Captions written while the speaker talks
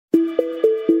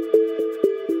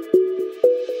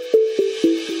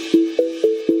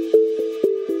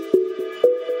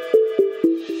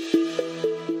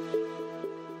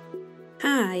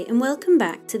Welcome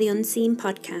back to the Unseen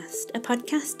Podcast, a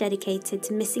podcast dedicated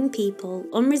to missing people,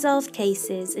 unresolved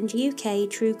cases and UK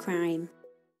true crime.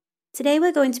 Today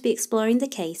we're going to be exploring the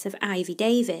case of Ivy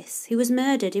Davies, who was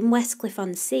murdered in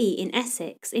Westcliff-On-Sea in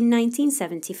Essex in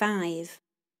 1975.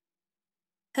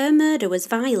 Her murder was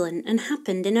violent and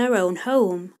happened in her own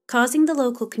home, causing the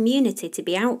local community to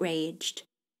be outraged.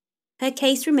 Her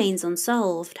case remains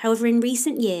unsolved, however in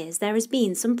recent years there has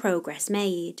been some progress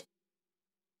made.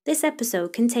 This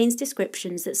episode contains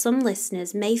descriptions that some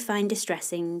listeners may find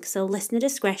distressing, so listener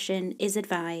discretion is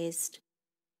advised.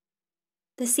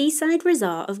 The seaside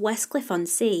resort of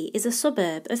Westcliff-On-Sea is a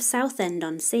suburb of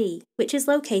Southend-on-Sea, which is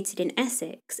located in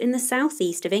Essex in the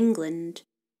southeast of England.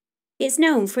 It's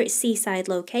known for its seaside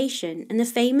location and the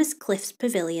famous Cliffs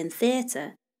Pavilion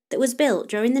Theatre that was built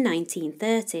during the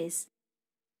 1930s.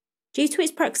 Due to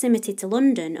its proximity to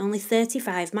London, only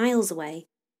 35 miles away,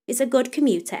 it's a good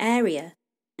commuter area,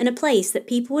 and a place that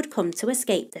people would come to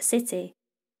escape the city.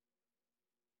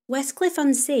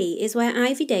 Westcliff-On-Sea is where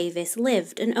Ivy Davies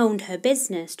lived and owned her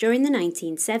business during the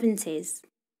 1970s.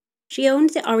 She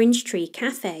owned the Orange Tree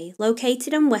Cafe,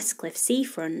 located on Westcliff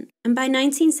seafront, and by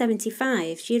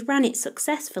 1975 she had ran it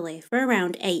successfully for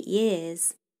around 8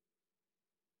 years.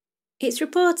 It's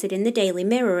reported in the Daily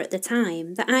Mirror at the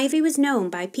time that Ivy was known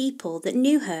by people that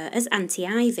knew her as Auntie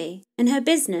Ivy, and her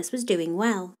business was doing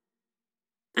well.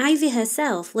 Ivy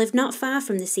herself lived not far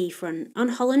from the seafront on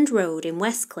Holland Road in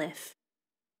Westcliff.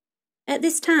 At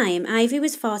this time, Ivy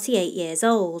was 48 years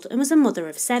old and was a mother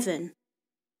of 7.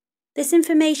 This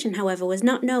information, however, was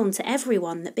not known to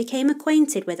everyone that became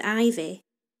acquainted with Ivy.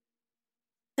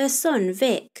 Her son,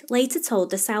 Vic, later told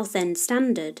the Southend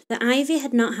Standard that Ivy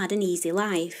had not had an easy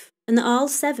life and that all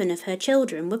 7 of her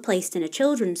children were placed in a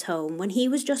children's home when he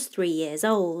was just 3 years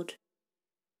old.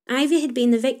 Ivy had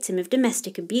been the victim of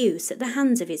domestic abuse at the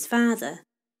hands of his father,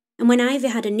 and when Ivy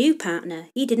had a new partner,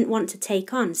 he didn't want to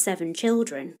take on 7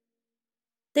 children.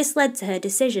 This led to her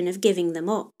decision of giving them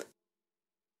up.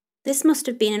 This must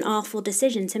have been an awful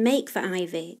decision to make for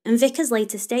Ivy, and Vic has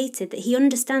later stated that he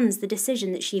understands the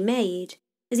decision that she made,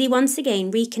 as he once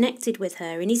again reconnected with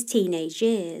her in his teenage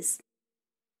years.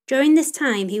 During this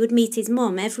time, he would meet his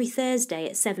mum every Thursday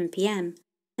at 7 p.m,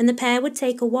 and the pair would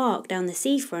take a walk down the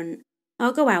seafront,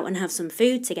 or go out and have some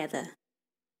food together.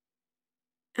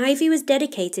 Ivy was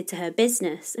dedicated to her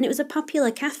business, and it was a popular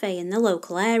cafe in the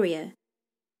local area.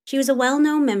 She was a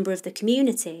well-known member of the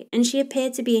community, and she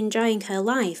appeared to be enjoying her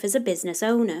life as a business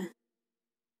owner.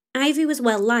 Ivy was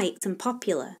well-liked and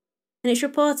popular, and it's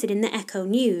reported in the Echo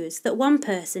News that one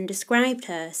person described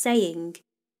her saying,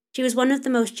 "She was one of the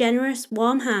most generous,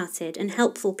 warm-hearted and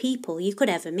helpful people you could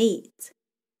ever meet."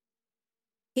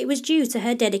 It was due to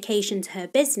her dedication to her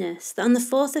business that on the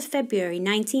 4th of February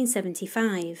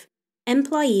 1975,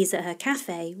 employees at her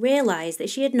cafe realised that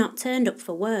she had not turned up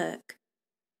for work.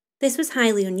 This was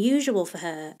highly unusual for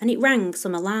her, and it rang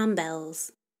some alarm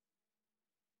bells.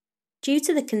 Due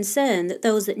to the concern that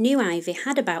those that knew Ivy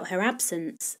had about her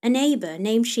absence, a neighbour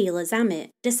named Sheila Zammit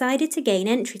decided to gain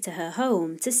entry to her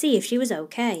home to see if she was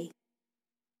okay.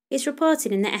 It's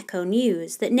reported in the Echo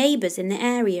News that neighbours in the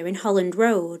area in Holland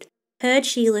Road heard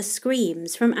Sheila's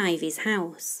screams from Ivy's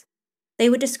house. They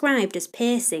were described as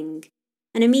piercing,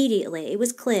 and immediately it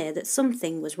was clear that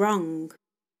something was wrong.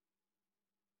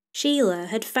 Sheila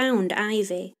had found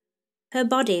Ivy. Her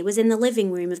body was in the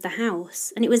living room of the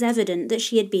house, and it was evident that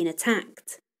she had been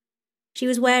attacked. She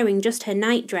was wearing just her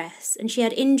nightdress, and she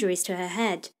had injuries to her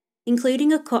head,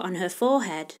 including a cut on her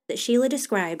forehead that Sheila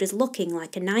described as looking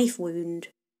like a knife wound.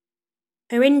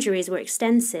 Her injuries were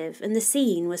extensive, and the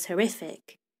scene was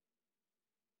horrific.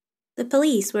 The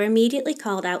police were immediately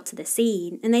called out to the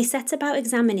scene, and they set about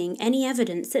examining any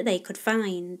evidence that they could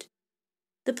find.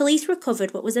 The police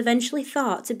recovered what was eventually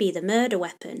thought to be the murder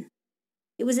weapon.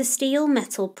 It was a steel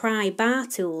metal pry bar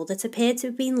tool that appeared to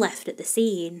have been left at the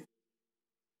scene.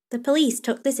 The police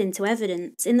took this into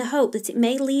evidence in the hope that it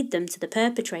may lead them to the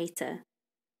perpetrator.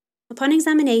 Upon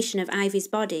examination of Ivy's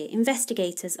body,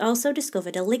 investigators also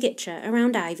discovered a ligature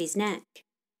around Ivy's neck.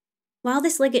 While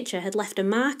this ligature had left a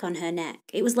mark on her neck,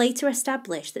 it was later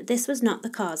established that this was not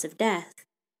the cause of death,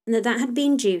 and that had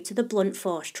been due to the blunt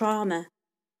force trauma.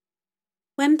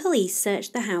 When police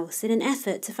searched the house in an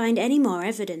effort to find any more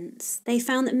evidence, they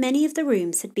found that many of the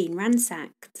rooms had been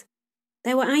ransacked.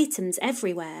 There were items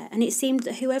everywhere, and it seemed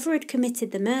that whoever had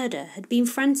committed the murder had been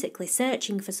frantically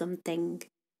searching for something.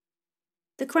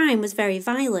 The crime was very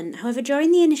violent, however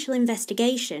during the initial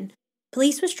investigation,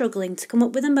 police were struggling to come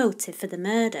up with a motive for the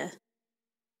murder.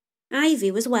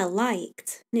 Ivy was well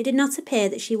liked, and it did not appear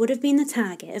that she would have been the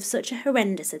target of such a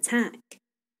horrendous attack.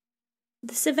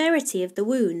 The severity of the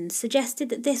wounds suggested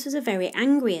that this was a very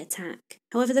angry attack.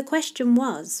 However, the question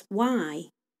was, why?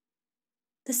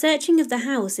 The searching of the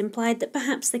house implied that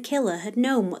perhaps the killer had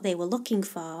known what they were looking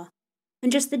for,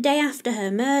 and just the day after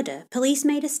her murder, police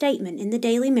made a statement in the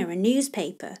Daily Mirror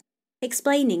newspaper,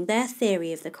 explaining their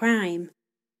theory of the crime.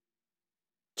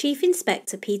 Chief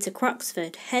Inspector Peter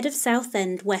Croxford, head of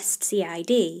Southend West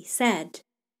CID, said,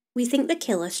 "We think the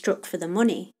killer struck for the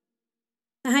money."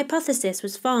 The hypothesis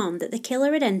was formed that the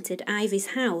killer had entered Ivy's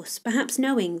house, perhaps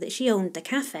knowing that she owned the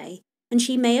cafe, and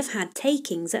she may have had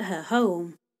takings at her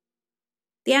home.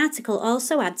 The article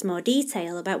also adds more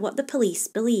detail about what the police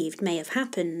believed may have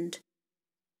happened.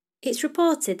 It's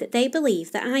reported that they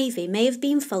believe that Ivy may have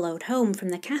been followed home from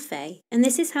the cafe, and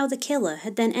this is how the killer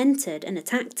had then entered and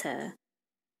attacked her.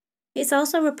 It's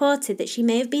also reported that she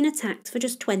may have been attacked for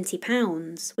just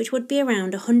 £20, which would be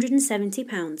around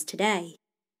 £170 today.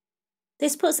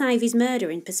 This puts Ivy's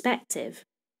murder in perspective,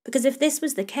 because if this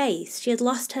was the case, she had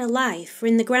lost her life for,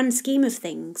 in the grand scheme of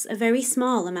things, a very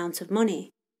small amount of money.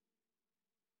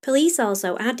 Police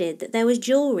also added that there was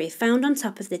jewellery found on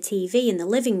top of the TV in the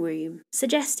living room,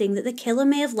 suggesting that the killer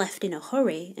may have left in a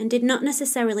hurry and did not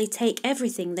necessarily take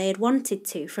everything they had wanted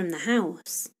to from the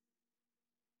house.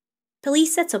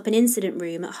 Police set up an incident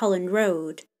room at Holland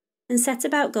Road and set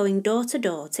about going door to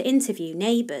door to interview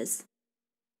neighbours.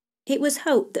 It was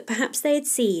hoped that perhaps they had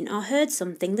seen or heard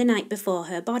something the night before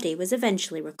her body was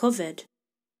eventually recovered.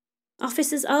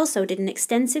 Officers also did an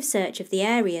extensive search of the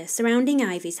area surrounding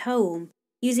Ivy's home,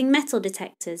 using metal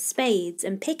detectors, spades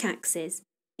and pickaxes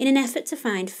in an effort to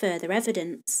find further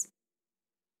evidence.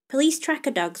 Police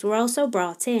tracker dogs were also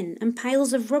brought in and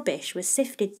piles of rubbish were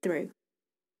sifted through.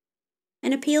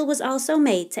 An appeal was also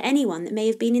made to anyone that may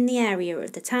have been in the area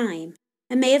at the time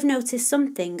and may have noticed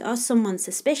something or someone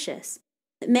suspicious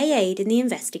that may aid in the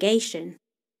investigation.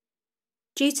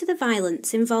 Due to the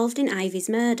violence involved in Ivy's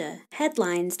murder,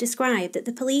 headlines described that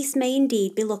the police may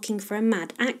indeed be looking for a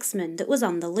mad axeman that was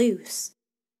on the loose.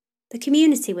 The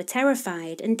community were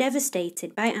terrified and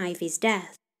devastated by Ivy's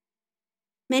death.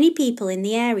 Many people in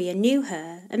the area knew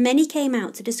her, and many came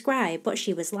out to describe what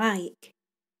she was like.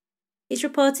 It's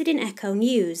reported in Echo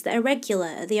News that a regular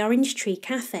at the Orange Tree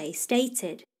Cafe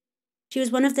stated, "She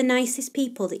was one of the nicest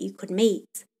people that you could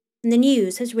meet, and the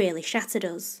news has really shattered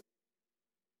us."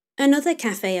 Another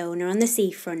cafe owner on the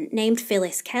seafront named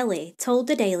Phyllis Kelly told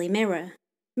the Daily Mirror,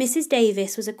 "Mrs.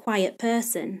 Davies was a quiet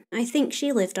person. I think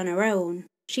she lived on her own.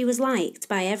 She was liked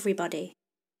by everybody."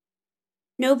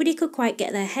 Nobody could quite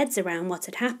get their heads around what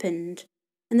had happened,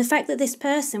 and the fact that this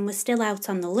person was still out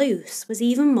on the loose was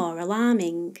even more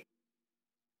alarming.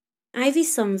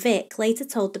 Ivy's son Vic later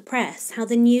told the press how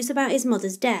the news about his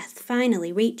mother's death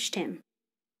finally reached him.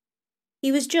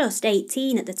 He was just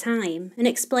 18 at the time and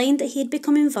explained that he had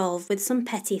become involved with some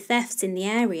petty thefts in the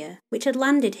area, which had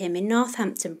landed him in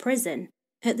Northampton prison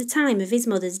at the time of his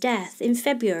mother's death in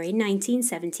February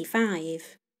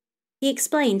 1975. He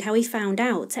explained how he found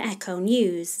out to Echo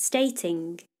News,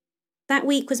 stating, "That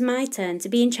week was my turn to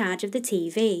be in charge of the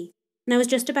TV, and I was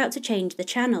just about to change the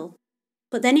channel.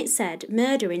 But then it said,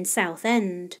 'Murder in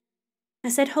Southend.' I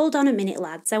said, 'Hold on a minute,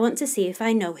 lads, I want to see if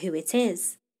I know who it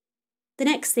is.' The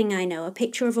next thing I know, a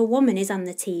picture of a woman is on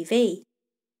the TV.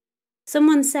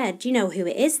 Someone said, 'Do you know who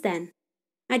it is then?'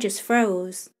 I just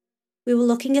froze. We were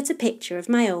looking at a picture of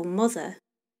my own mother."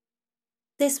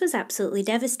 This was absolutely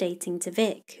devastating to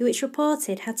Vic, who it's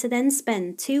reported had to then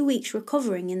spend 2 weeks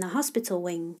recovering in the hospital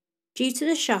wing due to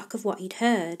the shock of what he'd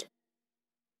heard.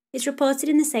 It's reported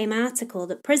in the same article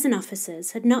that prison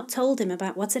officers had not told him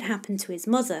about what had happened to his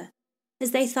mother,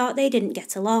 as they thought they didn't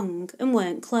get along and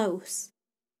weren't close.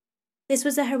 This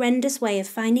was a horrendous way of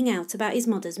finding out about his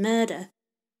mother's murder,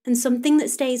 and something that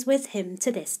stays with him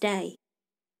to this day.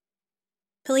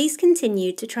 Police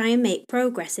continued to try and make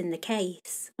progress in the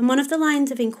case, and one of the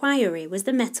lines of inquiry was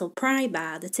the metal pry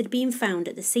bar that had been found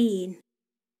at the scene.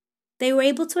 They were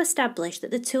able to establish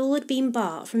that the tool had been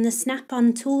bought from the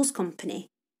Snap-on Tools Company,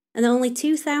 and only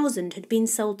 2,000 had been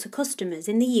sold to customers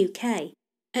in the UK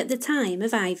at the time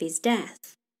of Ivy's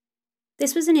death.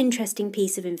 This was an interesting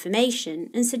piece of information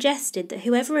and suggested that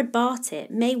whoever had bought it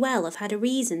may well have had a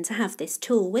reason to have this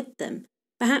tool with them,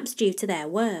 perhaps due to their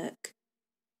work.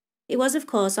 It was of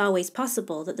course always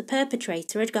possible that the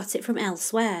perpetrator had got it from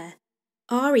elsewhere,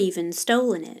 or even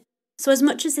stolen it, so as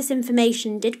much as this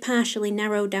information did partially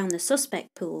narrow down the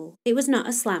suspect pool, it was not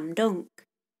a slam dunk.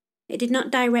 It did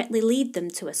not directly lead them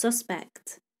to a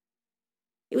suspect.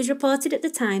 It was reported at the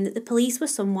time that the police were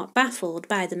somewhat baffled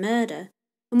by the murder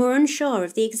and were unsure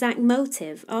of the exact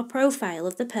motive or profile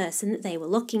of the person that they were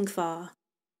looking for.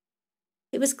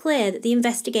 it was clear that the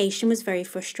investigation was very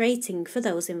frustrating for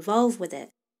those involved with it.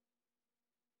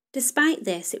 Despite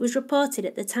this, it was reported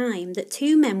at the time that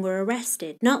 2 men were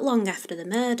arrested not long after the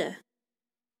murder.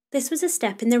 This was a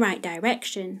step in the right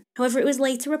direction, however it was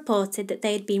later reported that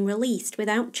they had been released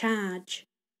without charge.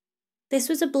 This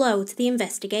was a blow to the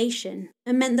investigation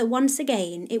and meant that once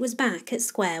again it was back at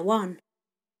square one.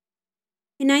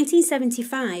 In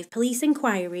 1975, police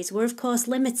inquiries were of course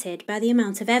limited by the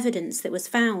amount of evidence that was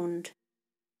found.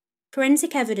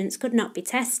 Forensic evidence could not be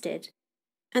tested,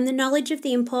 and the knowledge of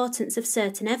the importance of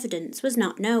certain evidence was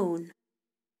not known.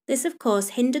 This of course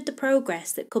hindered the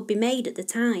progress that could be made at the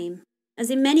time, as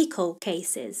in many cold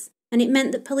cases, and it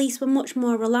meant that police were much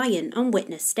more reliant on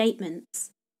witness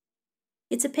statements.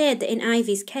 It appeared that in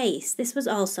Ivy's case this was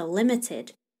also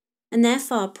limited, and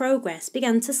therefore progress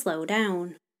began to slow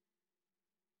down.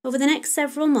 Over the next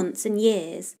several months and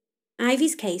years,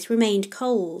 Ivy's case remained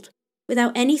cold,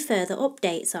 without any further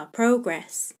updates or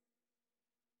progress.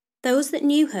 Those that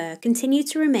knew her continued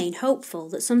to remain hopeful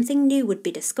that something new would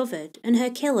be discovered and her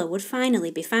killer would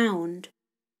finally be found.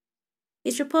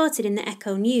 It's reported in the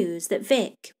Echo News that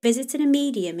Vic visited a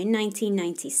medium in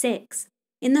 1996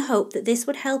 in the hope that this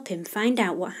would help him find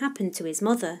out what happened to his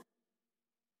mother.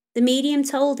 The medium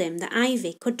told him that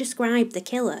Ivy could describe the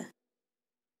killer.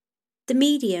 The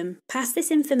medium passed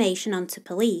this information on to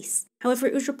police, however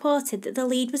it was reported that the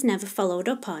lead was never followed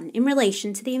up on in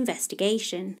relation to the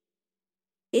investigation.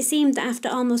 It seemed that after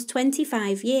almost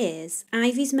 25 years,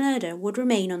 Ivy's murder would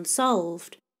remain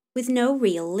unsolved, with no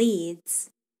real leads.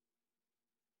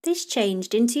 This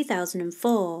changed in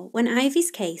 2004 when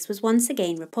Ivy's case was once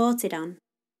again reported on.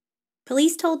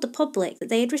 Police told the public that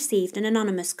they had received an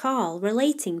anonymous call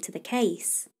relating to the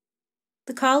case.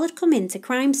 The call had come in to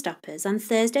Crime Stoppers on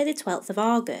Thursday the 12th of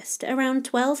August at around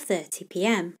 12:30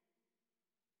 p.m.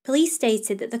 Police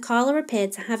stated that the caller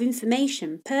appeared to have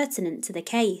information pertinent to the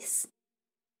case.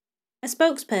 A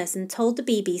spokesperson told the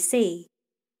BBC,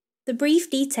 "The brief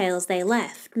details they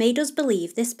left made us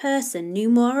believe this person knew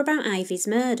more about Ivy's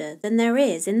murder than there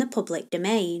is in the public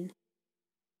domain."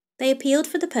 They appealed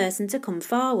for the person to come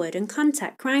forward and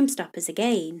contact Crime Stoppers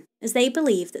again, as they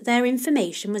believed that their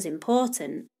information was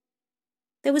important.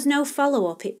 There was no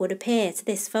follow-up, it would appear, to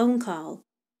this phone call,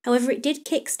 however it did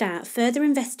kick-start further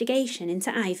investigation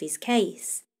into Ivy's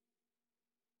case.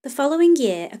 The following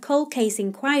year, a cold case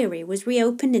inquiry was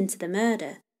reopened into the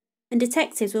murder, and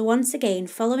detectives were once again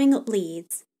following up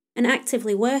leads and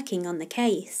actively working on the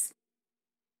case.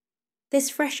 This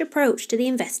fresh approach to the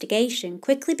investigation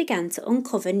quickly began to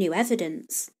uncover new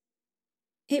evidence.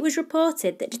 It was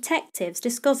reported that detectives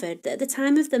discovered that at the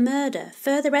time of the murder,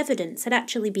 further evidence had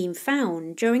actually been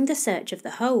found during the search of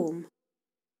the home.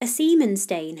 A semen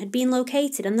stain had been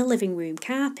located on the living room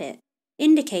carpet,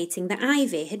 indicating that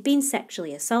Ivy had been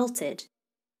sexually assaulted.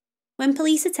 When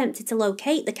police attempted to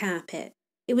locate the carpet,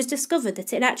 it was discovered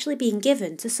that it had actually been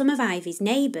given to some of Ivy's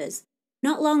neighbours,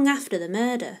 not long after the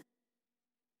murder.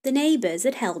 The neighbours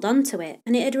had held onto it,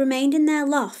 and it had remained in their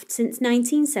loft since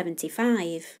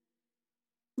 1975.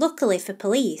 Luckily for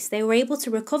police, they were able to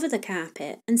recover the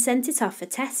carpet and sent it off for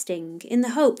testing in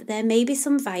the hope that there may be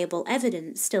some viable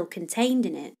evidence still contained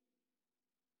in it.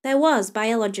 There was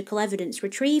biological evidence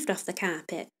retrieved off the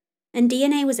carpet, and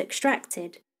DNA was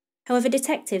extracted. However,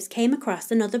 detectives came across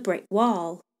another brick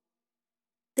wall.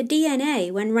 The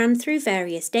DNA, when ran through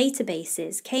various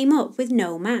databases, came up with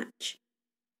no match.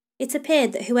 It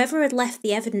appeared that whoever had left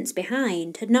the evidence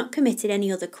behind had not committed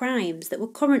any other crimes that were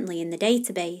currently in the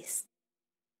database.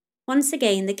 Once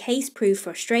again, the case proved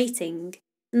frustrating,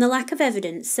 and the lack of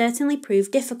evidence certainly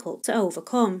proved difficult to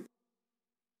overcome.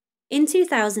 In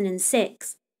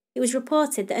 2006, it was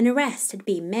reported that an arrest had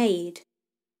been made.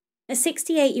 A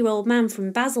 68-year-old man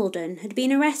from Basildon had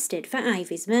been arrested for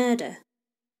Ivy's murder.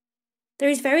 There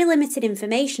is very limited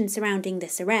information surrounding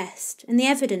this arrest, and the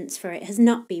evidence for it has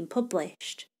not been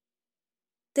published.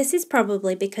 This is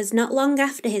probably because not long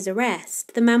after his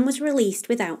arrest, the man was released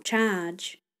without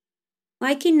charge.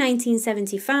 Like in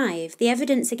 1975, the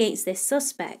evidence against this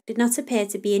suspect did not appear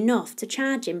to be enough to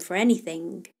charge him for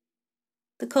anything.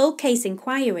 The cold case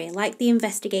inquiry, like the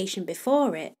investigation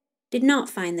before it, did not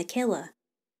find the killer,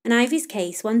 and Ivy's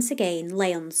case once again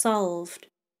lay unsolved.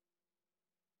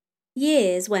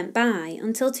 Years went by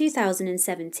until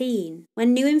 2017,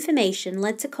 when new information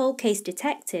led to cold case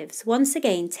detectives once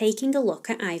again taking a look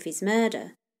at Ivy's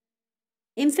murder.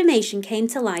 Information came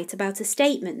to light about a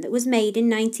statement that was made in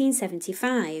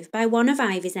 1975 by one of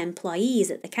Ivy's employees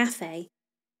at the cafe.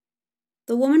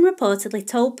 The woman reportedly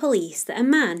told police that a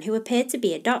man who appeared to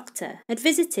be a doctor had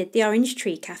visited the Orange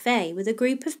Tree Cafe with a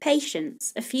group of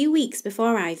patients a few weeks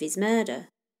before Ivy's murder.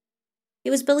 It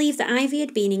was believed that Ivy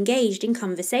had been engaged in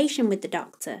conversation with the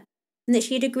doctor and that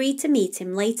she had agreed to meet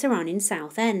him later on in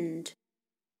Southend.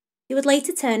 It would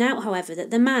later turn out, however,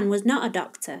 that the man was not a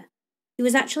doctor. He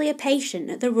was actually a patient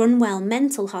at the Runwell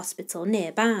Mental Hospital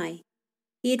nearby.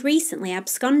 He had recently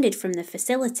absconded from the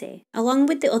facility, along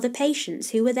with the other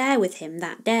patients who were there with him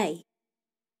that day.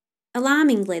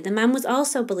 Alarmingly, the man was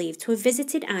also believed to have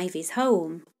visited Ivy's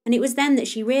home, and it was then that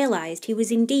she realised he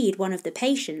was indeed one of the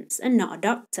patients and not a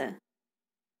doctor.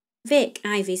 Vic,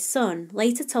 Ivy's son,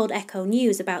 later told Echo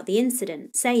News about the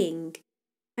incident, saying,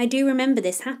 "I do remember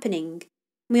this happening.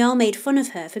 We all made fun of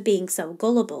her for being so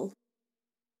gullible."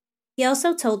 He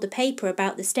also told the paper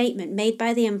about the statement made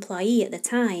by the employee at the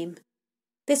time.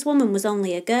 "This woman was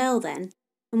only a girl then,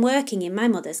 and working in my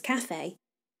mother's cafe.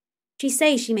 She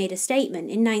says she made a statement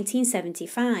in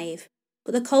 1975,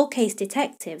 but the cold case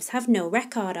detectives have no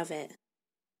record of it."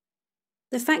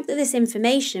 The fact that this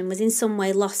information was in some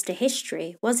way lost to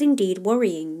history was indeed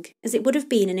worrying, as it would have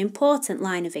been an important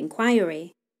line of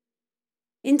inquiry.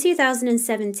 In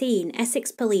 2017,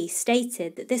 Essex Police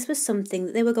stated that this was something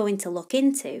that they were going to look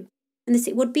into, and that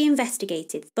it would be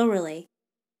investigated thoroughly.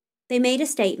 They made a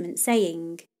statement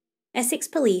saying, "Essex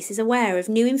Police is aware of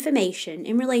new information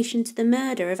in relation to the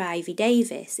murder of Ivy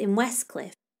Davies in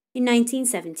Westcliff in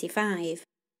 1975,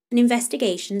 and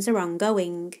investigations are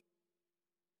ongoing.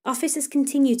 Officers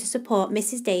continue to support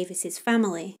Mrs. Davies's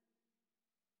family."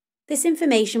 This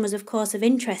information was of course of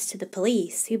interest to the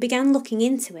police, who began looking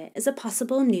into it as a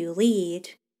possible new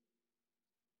lead.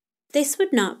 This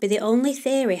would not be the only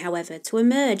theory, however, to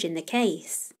emerge in the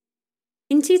case.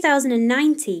 In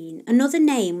 2019, another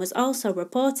name was also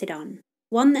reported on,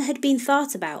 one that had been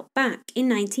thought about back in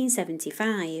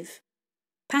 1975.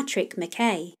 Patrick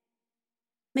McKay.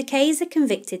 McKay is a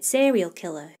convicted serial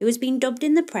killer who has been dubbed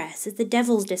in the press as the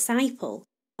Devil's Disciple,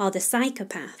 or the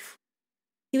Psychopath.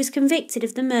 He was convicted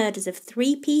of the murders of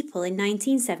 3 people in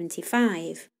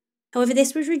 1975. However,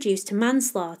 this was reduced to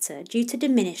manslaughter due to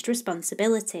diminished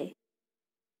responsibility.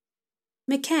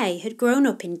 McKay had grown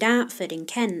up in Dartford in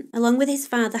Kent, along with his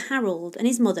father Harold and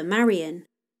his mother Marion.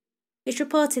 It's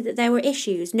reported that there were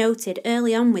issues noted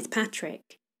early on with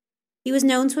Patrick. He was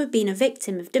known to have been a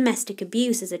victim of domestic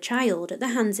abuse as a child at the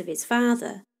hands of his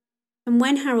father, and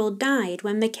when Harold died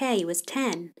when McKay was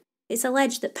 10, it's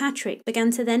alleged that Patrick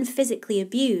began to then physically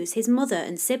abuse his mother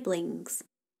and siblings.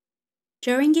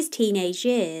 During his teenage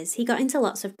years, he got into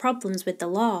lots of problems with the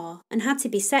law and had to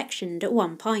be sectioned at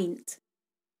one point.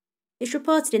 It's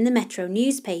reported in the Metro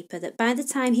newspaper that by the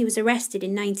time he was arrested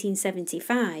in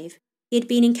 1975, he had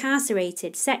been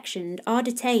incarcerated, sectioned or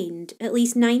detained at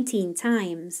least 19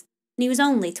 times, and he was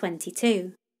only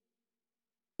 22.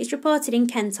 It's reported in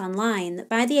Kent Online that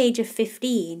by the age of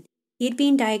 15, he had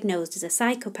been diagnosed as a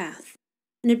psychopath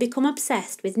and had become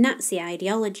obsessed with Nazi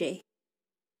ideology.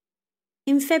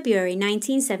 In February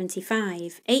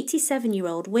 1975,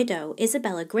 87-year-old widow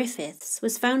Isabella Griffiths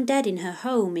was found dead in her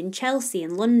home in Chelsea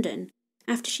in London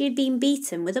after she had been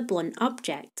beaten with a blunt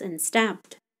object and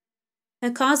stabbed. Her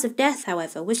cause of death,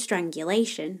 however, was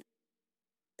strangulation.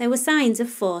 There were signs of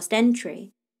forced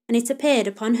entry, and it appeared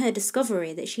upon her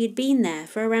discovery that she had been there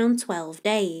for around 12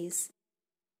 days.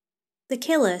 The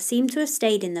killer seemed to have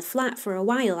stayed in the flat for a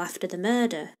while after the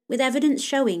murder, with evidence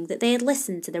showing that they had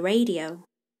listened to the radio.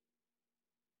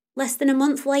 Less than a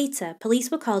month later,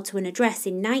 police were called to an address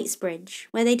in Knightsbridge,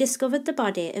 where they discovered the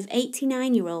body of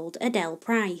 89-year-old Adele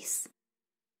Price.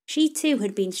 She too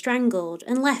had been strangled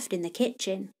and left in the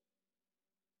kitchen.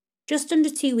 Just under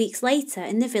 2 weeks later,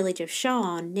 in the village of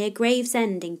Shaun, near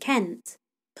Gravesend in Kent,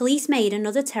 police made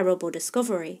another terrible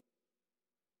discovery.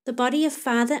 The body of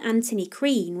Father Anthony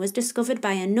Crean was discovered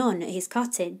by a nun at his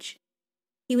cottage.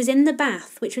 He was in the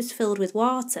bath, which was filled with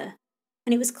water,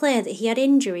 and it was clear that he had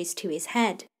injuries to his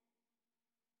head.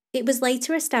 It was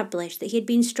later established that he had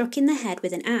been struck in the head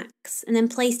with an axe and then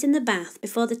placed in the bath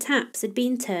before the taps had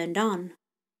been turned on.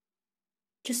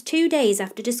 Just 2 days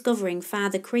after discovering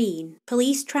Father Crean,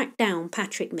 police tracked down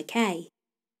Patrick McKay.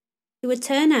 It would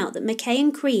turn out that McKay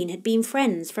and Crean had been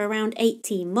friends for around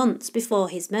 18 months before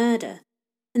his murder,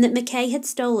 and that McKay had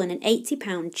stolen an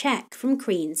 £80 cheque from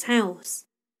Crean's house.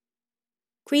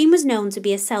 Crean was known to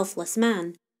be a selfless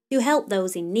man who helped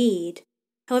those in need.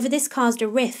 However, this caused a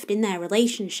rift in their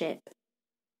relationship.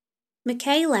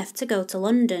 McKay left to go to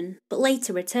London, but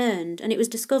later returned, and it was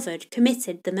discovered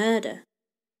committed the murder.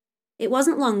 It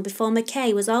wasn't long before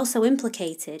McKay was also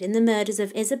implicated in the murders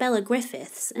of Isabella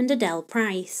Griffiths and Adele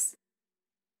Price.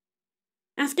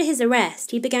 After his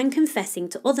arrest, he began confessing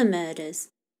to other murders,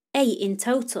 8 in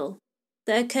total,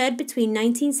 that occurred between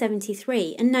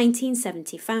 1973 and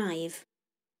 1975,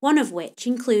 one of which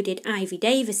included Ivy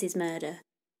Davies's murder,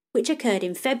 which occurred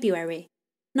in February,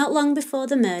 not long before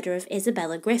the murder of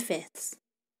Isabella Griffiths.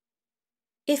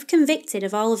 If convicted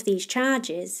of all of these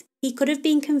charges, he could have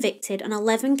been convicted on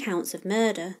 11 counts of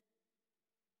murder.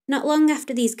 Not long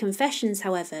after these confessions,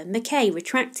 however, Mackay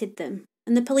retracted them,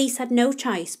 and the police had no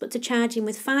choice but to charge him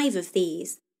with 5 of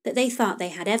these that they thought they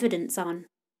had evidence on.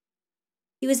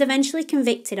 He was eventually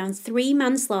convicted on 3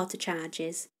 manslaughter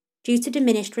charges due to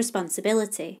diminished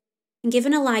responsibility, and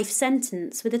given a life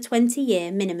sentence with a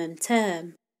 20-year minimum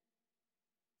term.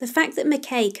 The fact that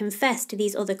Mackay confessed to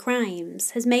these other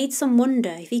crimes has made some wonder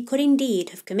if he could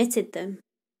indeed have committed them.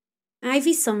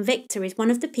 Ivy's son Victor is one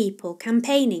of the people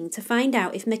campaigning to find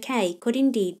out if Mackay could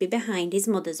indeed be behind his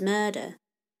mother's murder.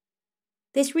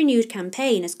 This renewed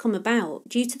campaign has come about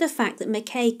due to the fact that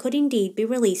Mackay could indeed be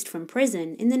released from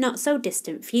prison in the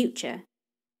not-so-distant future.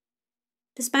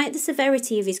 Despite the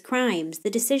severity of his crimes, the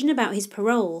decision about his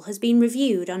parole has been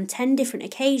reviewed on 10 different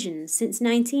occasions since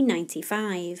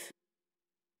 1995.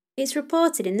 It's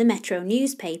reported in the Metro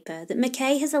newspaper that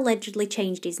Mackay has allegedly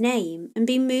changed his name and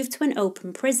been moved to an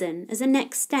open prison as a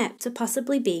next step to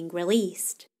possibly being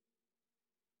released.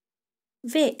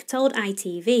 Vic told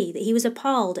ITV that he was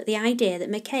appalled at the idea that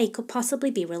Mackay could possibly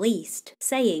be released,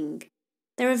 saying,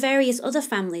 "There are various other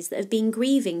families that have been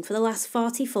grieving for the last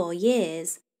 44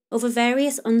 years over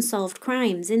various unsolved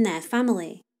crimes in their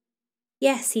family.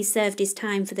 Yes, he's served his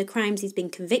time for the crimes he's been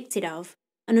convicted of,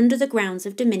 and under the grounds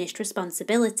of diminished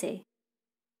responsibility.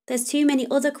 There's too many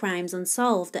other crimes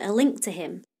unsolved that are linked to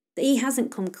him that he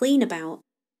hasn't come clean about,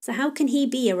 so how can he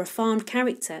be a reformed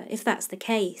character if that's the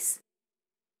case?"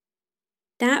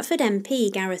 Dartford MP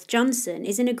Gareth Johnson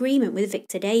is in agreement with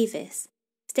Victor Davies,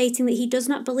 stating that he does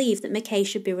not believe that Mackay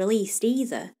should be released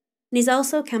either, and is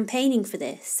also campaigning for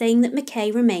this, saying that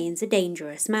Mackay remains a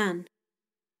dangerous man.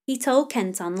 He told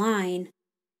Kent Online,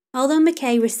 "Although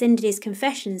Mackay rescinded his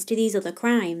confessions to these other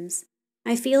crimes,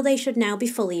 I feel they should now be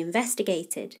fully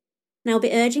investigated, and I'll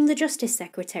be urging the Justice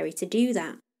Secretary to do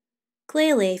that.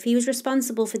 Clearly, if he was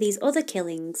responsible for these other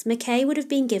killings, Mackay would have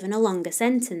been given a longer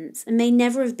sentence and may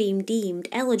never have been deemed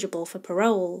eligible for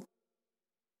parole."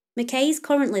 Mackay is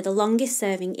currently the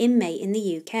longest-serving inmate in the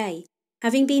UK,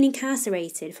 having been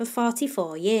incarcerated for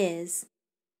 44 years.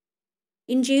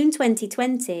 In June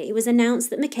 2020, it was announced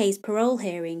that Mackay's parole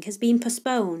hearing has been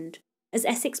postponed, as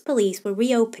Essex police were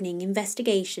reopening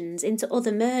investigations into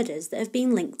other murders that have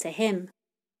been linked to him.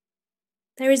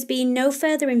 There has been no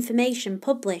further information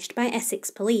published by Essex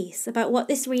police about what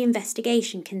this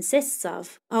reinvestigation consists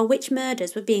of, or which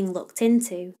murders were being looked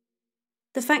into.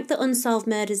 The fact that unsolved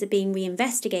murders are being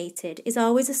reinvestigated is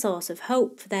always a source of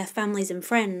hope for their families and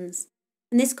friends,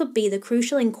 and this could be the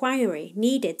crucial inquiry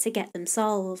needed to get them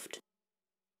solved.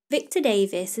 Victor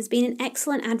Davies has been an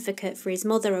excellent advocate for his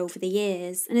mother over the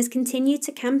years and has continued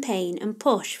to campaign and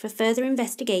push for further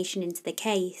investigation into the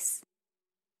case.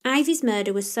 Ivy's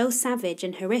murder was so savage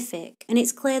and horrific, and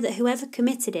it's clear that whoever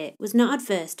committed it was not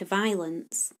adverse to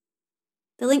violence.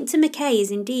 The link to Mackay is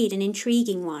indeed an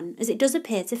intriguing one, as it does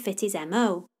appear to fit his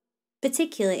MO,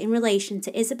 particularly in relation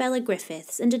to Isabella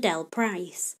Griffiths and Adele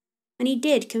Price, and he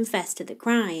did confess to the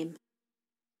crime.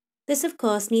 This of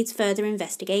course needs further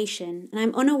investigation, and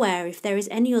I'm unaware if there is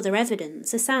any other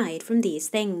evidence aside from these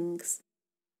things.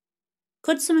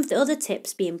 Could some of the other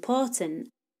tips be important,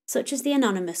 such as the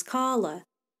anonymous caller,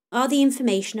 or the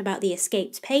information about the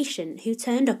escaped patient who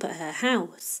turned up at her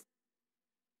house?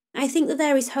 I think that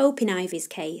there is hope in Ivy's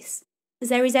case, as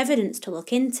there is evidence to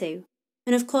look into,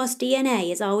 and of course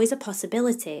DNA is always a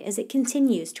possibility as it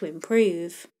continues to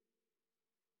improve.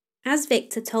 As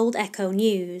Victor told Echo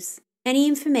News, "Any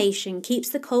information keeps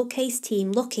the cold case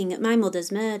team looking at my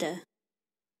mother's murder."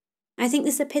 I think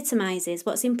this epitomises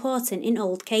what's important in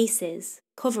old cases: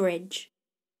 coverage.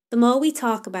 The more we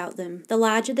talk about them, the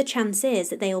larger the chance is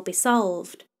that they will be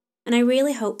solved, and I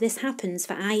really hope this happens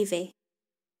for Ivy.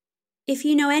 If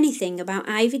you know anything about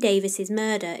Ivy Davies'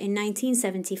 murder in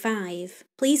 1975,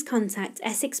 please contact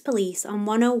Essex Police on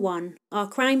 101 or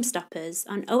Crime Stoppers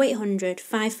on 0800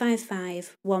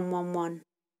 555 111.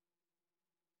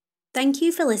 Thank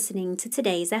you for listening to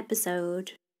today's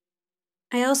episode.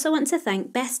 I also want to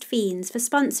thank Best Fiends for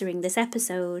sponsoring this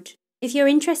episode. If you're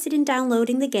interested in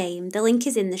downloading the game, the link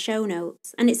is in the show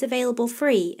notes, and it's available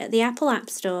free at the Apple App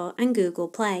Store and Google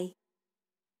Play.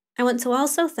 I want to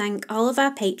also thank all of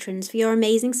our patrons for your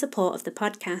amazing support of the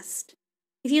podcast.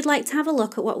 If you'd like to have a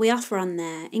look at what we offer on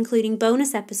there, including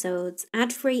bonus episodes,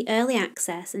 ad-free early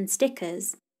access and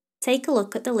stickers, take a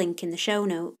look at the link in the show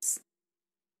notes.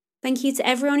 Thank you to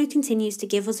everyone who continues to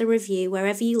give us a review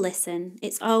wherever you listen.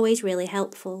 It's always really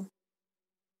helpful.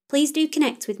 Please do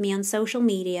connect with me on social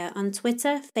media on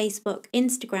Twitter, Facebook,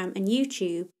 Instagram and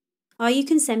YouTube, or you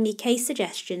can send me case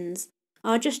suggestions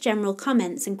or just general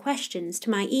comments and questions to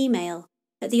my email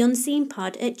at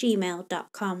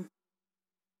theunseenpod@gmail.com.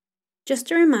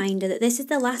 Just a reminder that this is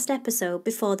the last episode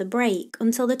before the break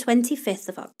until the 25th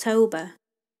of October.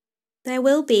 There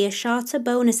will be a shorter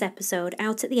bonus episode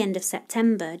out at the end of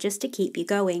September just to keep you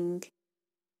going.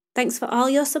 Thanks for all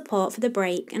your support for the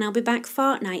break, and I'll be back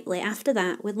fortnightly after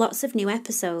that with lots of new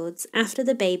episodes after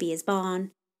the baby is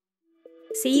born.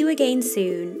 See you again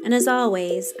soon, and as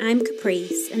always, I'm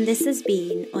Caprice, and this has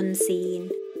been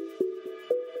Unseen.